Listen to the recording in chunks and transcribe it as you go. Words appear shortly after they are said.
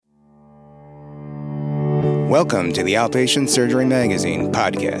Welcome to the Outpatient Surgery Magazine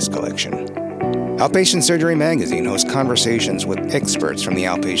podcast collection. Outpatient Surgery Magazine hosts conversations with experts from the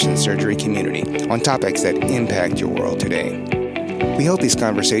outpatient surgery community on topics that impact your world today. We hope these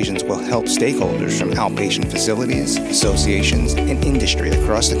conversations will help stakeholders from outpatient facilities, associations, and industry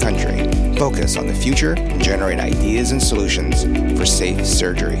across the country focus on the future and generate ideas and solutions for safe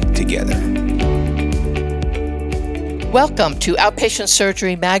surgery together. Welcome to Outpatient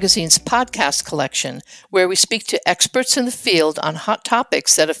Surgery Magazine's podcast collection, where we speak to experts in the field on hot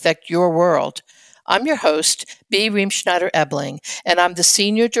topics that affect your world. I'm your host, B. Riemschneider-Ebling, and I'm the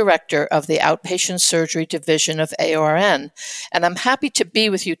Senior Director of the Outpatient Surgery Division of AORN, and I'm happy to be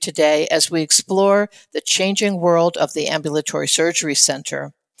with you today as we explore the changing world of the Ambulatory Surgery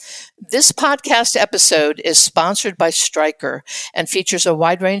Center. This podcast episode is sponsored by Stryker and features a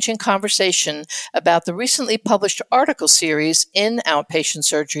wide-ranging conversation about the recently published article series in Outpatient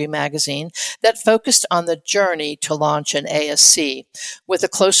Surgery Magazine that focused on the journey to launch an ASC, with a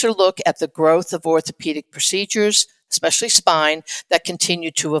closer look at the growth of orthopedic procedures, especially spine, that continue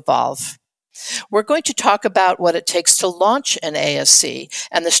to evolve. We're going to talk about what it takes to launch an ASC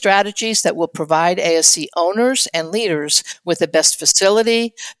and the strategies that will provide ASC owners and leaders with the best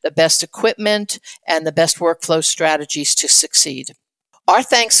facility, the best equipment, and the best workflow strategies to succeed. Our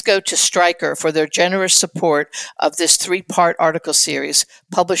thanks go to Stryker for their generous support of this three-part article series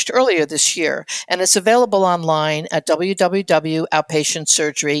published earlier this year, and it's available online at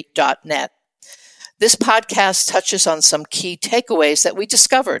www.outpatientsurgery.net. This podcast touches on some key takeaways that we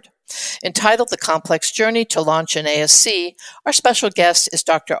discovered. Entitled The Complex Journey to Launch an ASC, our special guest is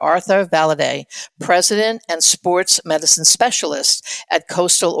Dr. Arthur Valadez, President and Sports Medicine Specialist at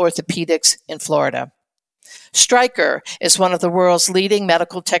Coastal Orthopedics in Florida. Stryker is one of the world's leading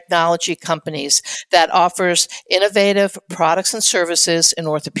medical technology companies that offers innovative products and services in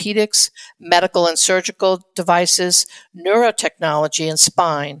orthopedics, medical and surgical devices, neurotechnology, and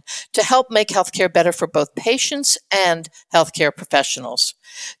spine to help make healthcare better for both patients and healthcare professionals.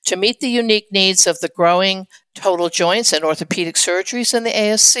 To meet the unique needs of the growing total joints and orthopedic surgeries in the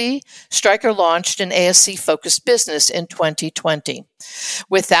ASC, Stryker launched an ASC-focused business in 2020.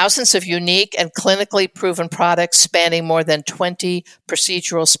 With thousands of unique and clinically proven products spanning more than 20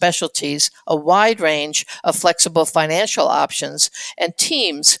 procedural specialties, a wide range of flexible financial options, and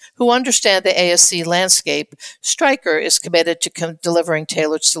teams who understand the ASC landscape, Stryker is committed to delivering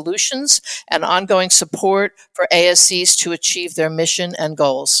tailored solutions and ongoing support for ASCs to achieve their mission and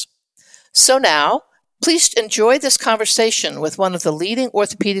goals. So now, please enjoy this conversation with one of the leading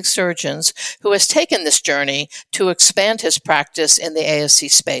orthopedic surgeons who has taken this journey to expand his practice in the ASC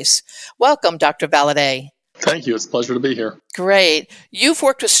space. Welcome, Dr. Valadez. Thank you. It's a pleasure to be here. Great. You've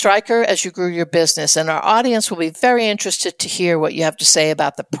worked with Stryker as you grew your business, and our audience will be very interested to hear what you have to say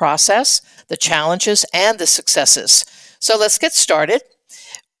about the process, the challenges, and the successes. So let's get started.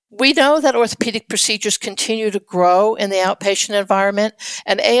 We know that orthopedic procedures continue to grow in the outpatient environment,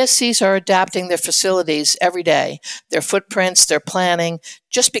 and ASCs are adapting their facilities every day, their footprints, their planning,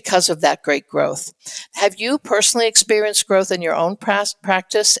 just because of that great growth. Have you personally experienced growth in your own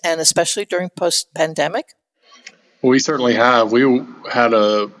practice, and especially during post-pandemic? We certainly have. We had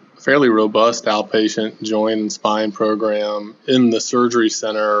a fairly robust outpatient joint and spine program in the surgery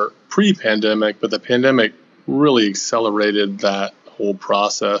center pre-pandemic, but the pandemic really accelerated that whole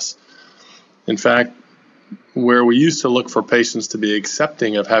process. In fact, where we used to look for patients to be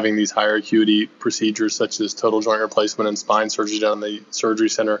accepting of having these higher acuity procedures such as total joint replacement and spine surgery done in the surgery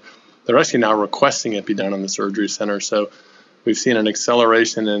center, they're actually now requesting it be done in the surgery center. So we've seen an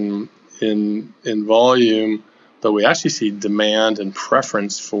acceleration in volume, but we actually see demand and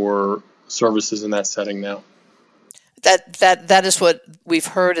preference for services in that setting now. That is what we've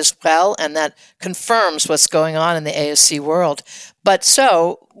heard as well, and that confirms what's going on in the ASC world. But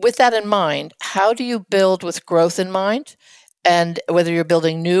so, with that in mind, how do you build with growth in mind, and whether you're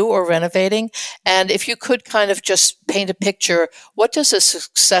building new or renovating? And if you could kind of just paint a picture, what does a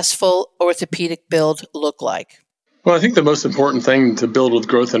successful orthopedic build look like? Well, I think the most important thing to build with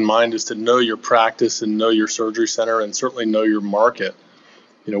growth in mind is to know your practice and know your surgery center, and certainly know your market.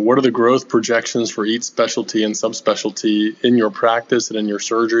 What are the growth projections for each specialty and subspecialty in your practice and in your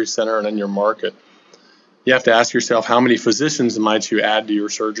surgery center and in your market? You have to ask yourself, how many physicians might you add to your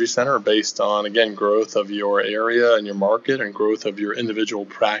surgery center based on, again, growth of your area and your market and growth of your individual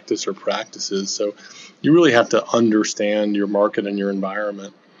practice or practices. So you really have to understand your market and your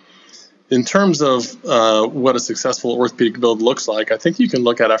environment. In terms of what a successful orthopedic build looks like, I think you can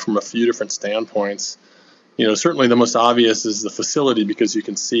look at it from a few different standpoints. Certainly the most obvious is the facility because you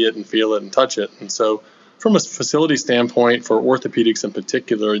can see it and feel it and touch it. And so from a facility standpoint, for orthopedics in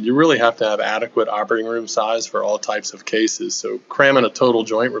particular, you really have to have adequate operating room size for all types of cases. So cramming a total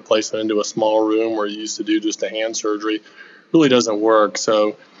joint replacement into a small room where you used to do just a hand surgery really doesn't work.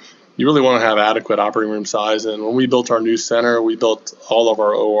 So you really want to have adequate operating room size. And when we built our new center, we built all of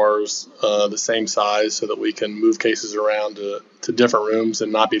our ORs the same size so that we can move cases around to different rooms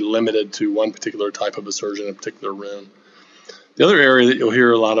and not be limited to one particular type of a surgeon in a particular room. The other area that you'll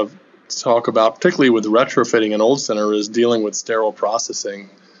hear a lot of talk about, particularly with retrofitting an old center, is dealing with sterile processing.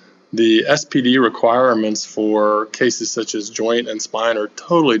 The SPD requirements for cases such as joint and spine are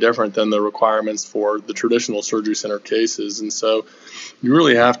totally different than the requirements for the traditional surgery center cases. And so you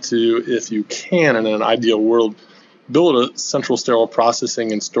really have to, if you can, in an ideal world, build a central sterile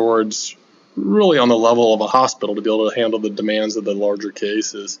processing and storage really on the level of a hospital to be able to handle the demands of the larger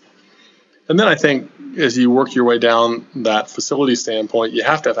cases. And then I think as you work your way down that facility standpoint, you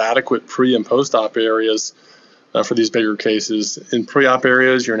have to have adequate pre- and post-op areas for these bigger cases. In pre-op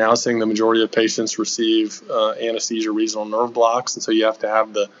areas, you're now seeing the majority of patients receive anesthesia regional nerve blocks, and so you have to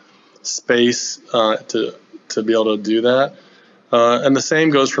have the space to be able to do that. And the same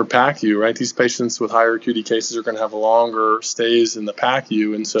goes for PACU, right? These patients with higher acuity cases are going to have longer stays in the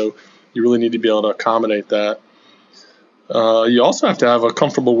PACU, and so you really need to be able to accommodate that. You also have to have a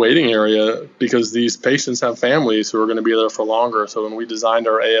comfortable waiting area because these patients have families who are going to be there for longer. So when we designed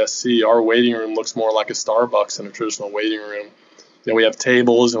our ASC, our waiting room looks more like a Starbucks than a traditional waiting room. You know, we have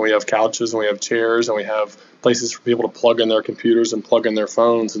tables and we have couches and we have chairs and we have places for people to plug in their computers and plug in their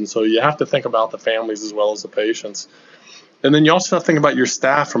phones. And so you have to think about the families as well as the patients. And then you also have to think about your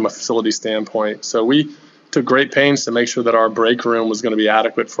staff from a facility standpoint. So we took great pains to make sure that our break room was going to be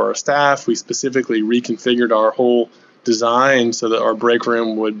adequate for our staff. We specifically reconfigured our whole design so that our break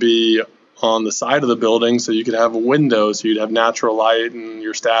room would be on the side of the building so you could have a window so you'd have natural light and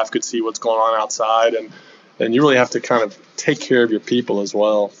your staff could see what's going on outside. And you really have to kind of take care of your people as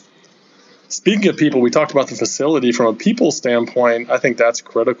well. Speaking of people, we talked about the facility. From a people standpoint, I think that's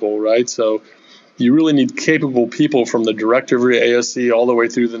critical, right? So you really need capable people from the director of your ASC all the way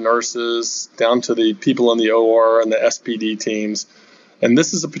through the nurses down to the people in the OR and the SPD teams. And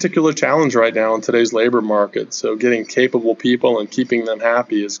this is a particular challenge right now in today's labor market. So getting capable people and keeping them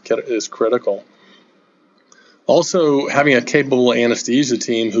happy is critical. Also, having a capable anesthesia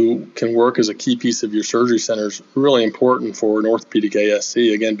team who can work as a key piece of your surgery center is really important for an orthopedic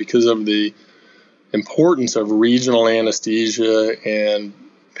ASC, again, because of the importance of regional anesthesia and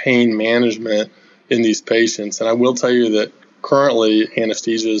pain management in these patients. And I will tell you that currently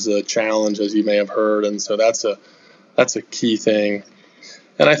anesthesia is a challenge, as you may have heard, and so that's a key thing.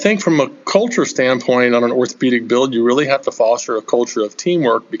 And I think from a culture standpoint on an orthopedic build, you really have to foster a culture of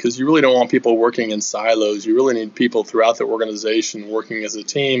teamwork because you really don't want people working in silos. You really need people throughout the organization working as a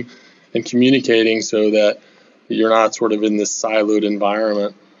team and communicating so that you're not sort of in this siloed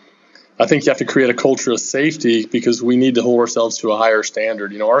environment. I think you have to create a culture of safety because we need to hold ourselves to a higher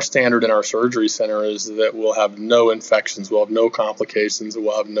standard. You know, our standard in our surgery center is that we'll have no infections, we'll have no complications, and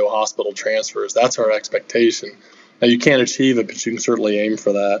we'll have no hospital transfers. That's our expectation. Now, you can't achieve it, but you can certainly aim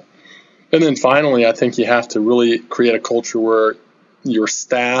for that. And then finally, I think you have to really create a culture where your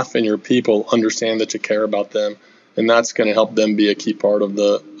staff and your people understand that you care about them, and that's going to help them be a key part of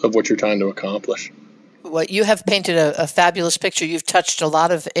what you're trying to accomplish. Well, you have painted a fabulous picture. You've touched a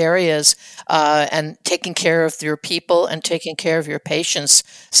lot of areas, and taking care of your people and taking care of your patients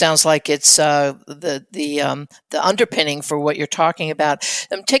sounds like it's the underpinning for what you're talking about.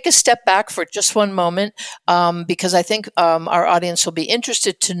 Take a step back for just one moment, because I think our audience will be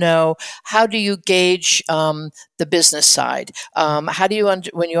interested to know, how do you gauge the business side? How do you,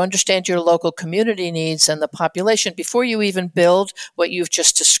 when you understand your local community needs and the population, before you even build what you've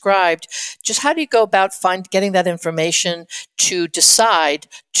just described, just how do you go about getting that information to decide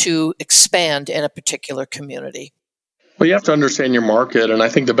to expand in a particular community? Well, you have to understand your market, and I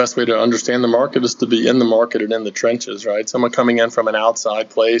think the best way to understand the market is to be in the market and in the trenches, right? Someone coming in from an outside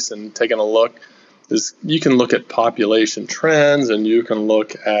place and taking a look, you can look at population trends and you can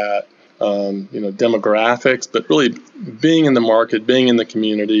look at demographics, but really being in the market, being in the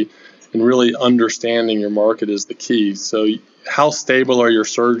community, and really understanding your market is the key. So how stable are your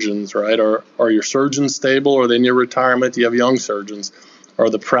surgeons, right? Are your surgeons stable? Or are they in your retirement? Do you have young surgeons? Are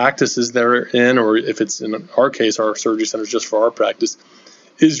the practices they're in, or if it's in our case, our surgery center is just for our practice,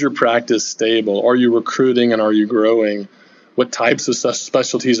 is your practice stable? Are you recruiting and are you growing? What types of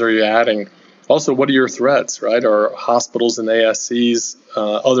specialties are you adding? Also, what are your threats, right? Are hospitals and ASCs,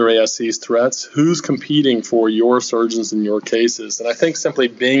 other ASCs threats? Who's competing for your surgeons in your cases? And I think simply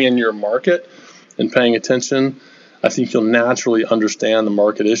being in your market and paying attention I think you'll naturally understand the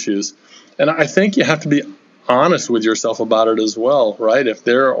market issues. And I think you have to be honest with yourself about it as well, right? If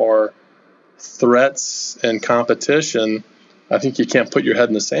there are threats and competition, I think you can't put your head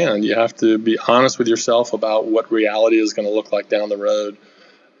in the sand. You have to be honest with yourself about what reality is going to look like down the road.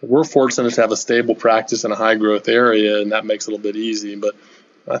 We're fortunate to have a stable practice in a high growth area, and that makes it a little bit easy. But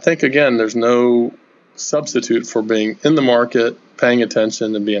I think, again, there's no substitute for being in the market, paying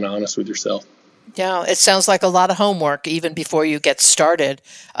attention, and being honest with yourself. Yeah, it sounds like a lot of homework even before you get started.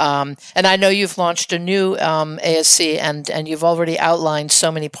 And I know you've launched a new ASC, and you've already outlined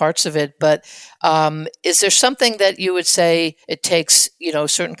so many parts of it. But is there something that you would say it takes, a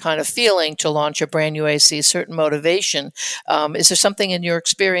certain kind of feeling to launch a brand new ASC, certain motivation? Is there something in your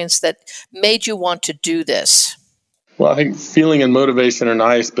experience that made you want to do this? Well, I think feeling and motivation are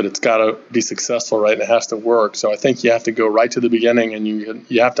nice, but it's got to be successful, right? And it has to work. So I think you have to go right to the beginning, and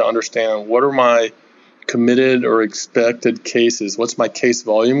you have to understand, what are my committed or expected cases? What's my case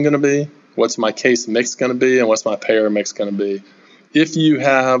volume going to be? What's my case mix going to be? And what's my payer mix going to be? If you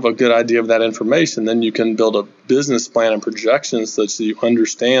have a good idea of that information, then you can build a business plan and projections such that you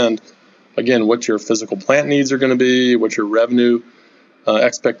understand, again, what your physical plant needs are going to be, what your revenue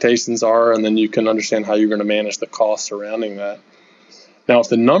expectations are, and then you can understand how you're going to manage the costs surrounding that. Now, if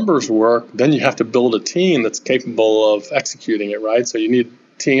the numbers work, then you have to build a team that's capable of executing it, right? So you need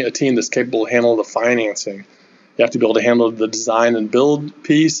a team that's capable of handling the financing. You have to be able to handle the design and build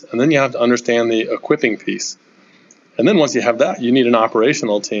piece, and then you have to understand the equipping piece. And then once you have that, you need an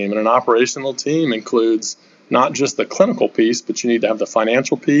operational team. And an operational team includes not just the clinical piece, but you need to have the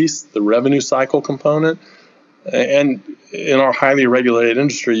financial piece, the revenue cycle component. And in our highly regulated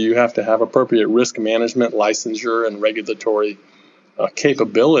industry, you have to have appropriate risk management, licensure, and regulatory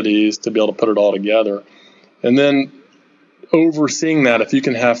capabilities to be able to put it all together. And then overseeing that, if you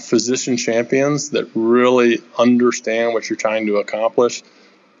can have physician champions that really understand what you're trying to accomplish,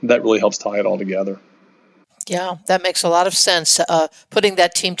 that really helps tie it all together. Yeah, that makes a lot of sense, putting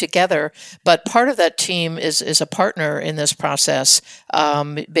that team together. But part of that team is a partner in this process,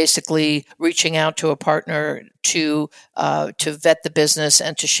 basically reaching out to a partner to vet the business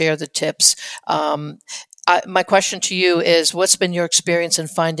and to share the tips. My question to you is, what's been your experience in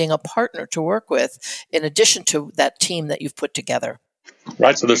finding a partner to work with in addition to that team that you've put together?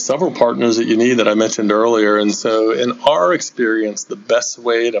 Right. So there's several partners that you need that I mentioned earlier. And so in our experience, the best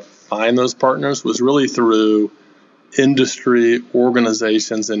way to find those partners was really through industry,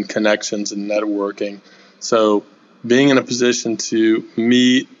 organizations, and connections and networking. So being in a position to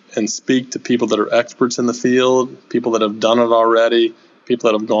meet and speak to people that are experts in the field, people that have done it already,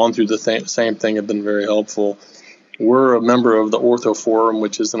 people that have gone through the same thing have been very helpful. We're a member of the Ortho Forum,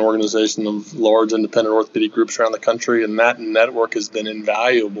 which is an organization of large independent orthopedic groups around the country, and that network has been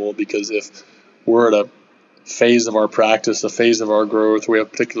invaluable because if we're at a phase of our practice, a phase of our growth, we have a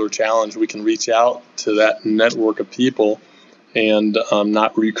particular challenge, we can reach out to that network of people and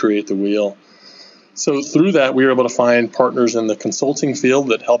not recreate the wheel. So through that, we were able to find partners in the consulting field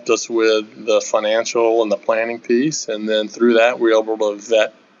that helped us with the financial and the planning piece, and then through that, we were able to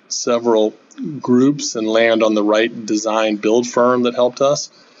vet several groups and land on the right design build firm that helped us.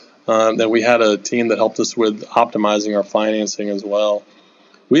 Then we had a team that helped us with optimizing our financing as well.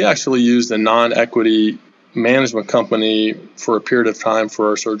 We actually used a non-equity management company for a period of time for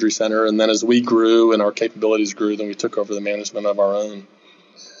our surgery center, and then as we grew and our capabilities grew, then we took over the management of our own.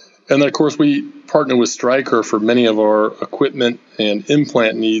 And then, of course, we partnered with Stryker for many of our equipment and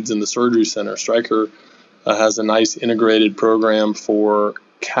implant needs in the surgery center. Stryker has a nice integrated program for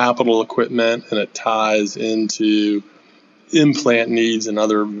capital equipment, and it ties into implant needs and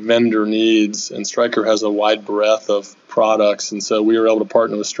other vendor needs. And Stryker has a wide breadth of products, and so we were able to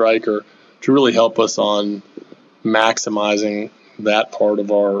partner with Stryker to really help us on maximizing that part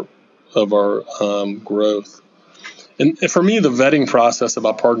of our growth. And for me, the vetting process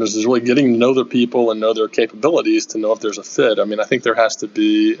about partners is really getting to know their people and know their capabilities to know if there's a fit. I mean, I think there has to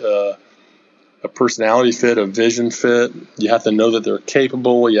be a personality fit, a vision fit. You have to know that they're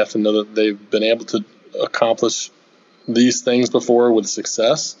capable. You have to know that they've been able to accomplish these things before with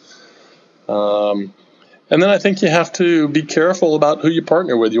success. And then I think you have to be careful about who you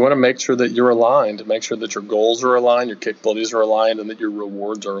partner with. You want to make sure that you're aligned, make sure that your goals are aligned, your capabilities are aligned, and that your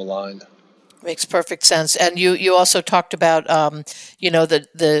rewards are aligned. Makes perfect sense. And you also talked about,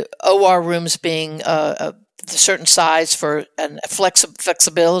 the OR rooms being the certain size for and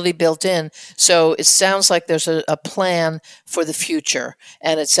flexibility built in. So it sounds like there's a plan for the future,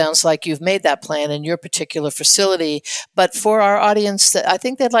 and it sounds like you've made that plan in your particular facility. But for our audience, I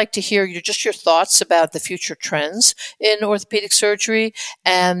think they'd like to hear your thoughts about the future trends in orthopedic surgery,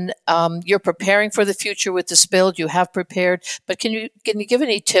 and you're preparing for the future with this build. You have prepared, but can you give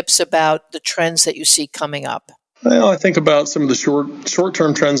any tips about the trends that you see coming up? Well, I think about some of the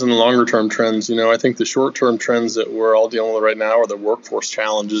short-term trends and the longer-term trends. I think the short-term trends that we're all dealing with right now are the workforce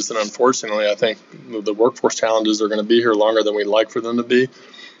challenges. And unfortunately, I think the workforce challenges are going to be here longer than we'd like for them to be.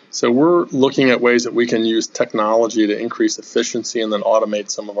 So we're looking at ways that we can use technology to increase efficiency and then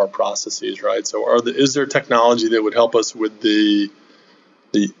automate some of our processes, right? So is there technology that would help us with the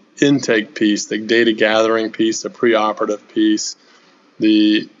intake piece, the data gathering piece, the preoperative piece,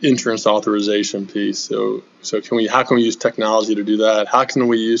 the insurance authorization piece? So how can we use technology to do that? How can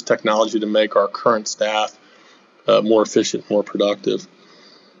we use technology to make our current staff more efficient, more productive?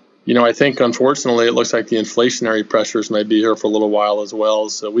 I think unfortunately it looks like the inflationary pressures may be here for a little while as well.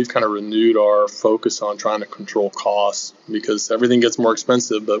 So we've kind of renewed our focus on trying to control costs, because everything gets more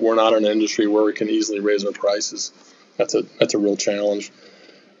expensive, but we're not in an industry where we can easily raise our prices. That's a real challenge.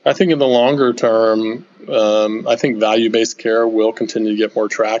 I think in the longer term, I think value-based care will continue to get more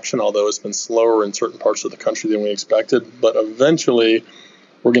traction, although it's been slower in certain parts of the country than we expected. But eventually,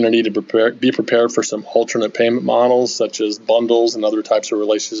 we're going to need to be prepared for some alternate payment models, such as bundles and other types of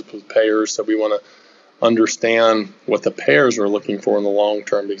relationships with payers. So we want to understand what the payers are looking for in the long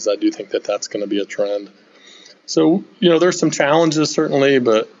term, because I do think that that's going to be a trend. So, there's some challenges certainly,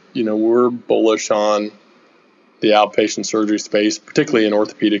 but, we're bullish on the outpatient surgery space, particularly in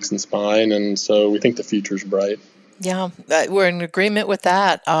orthopedics and spine. And so we think the future's bright. Yeah, we're in agreement with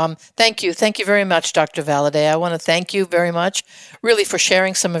that. Thank you. Thank you very much, Dr. Valladay. I want to thank you very much, really, for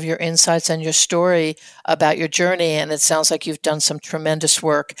sharing some of your insights and your story about your journey. And it sounds like you've done some tremendous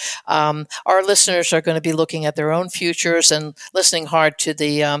work. Our listeners are going to be looking at their own futures and listening hard to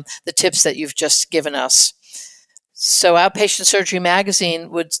the tips that you've just given us. So Outpatient Surgery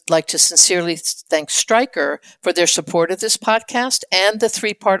Magazine would like to sincerely thank Stryker for their support of this podcast and the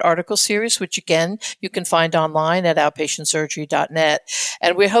 3-part article series, which, again, you can find online at outpatientsurgery.net.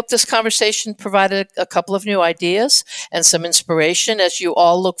 And we hope this conversation provided a couple of new ideas and some inspiration as you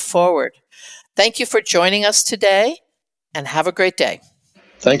all look forward. Thank you for joining us today, and have a great day.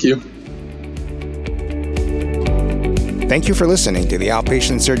 Thank you. Thank you for listening to the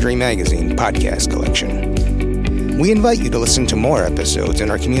Outpatient Surgery Magazine podcast collection. We invite you to listen to more episodes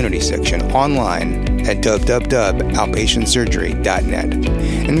in our community section online at www.outpatientsurgery.net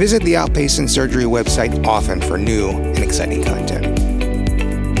and visit the Outpatient Surgery website often for new and exciting content.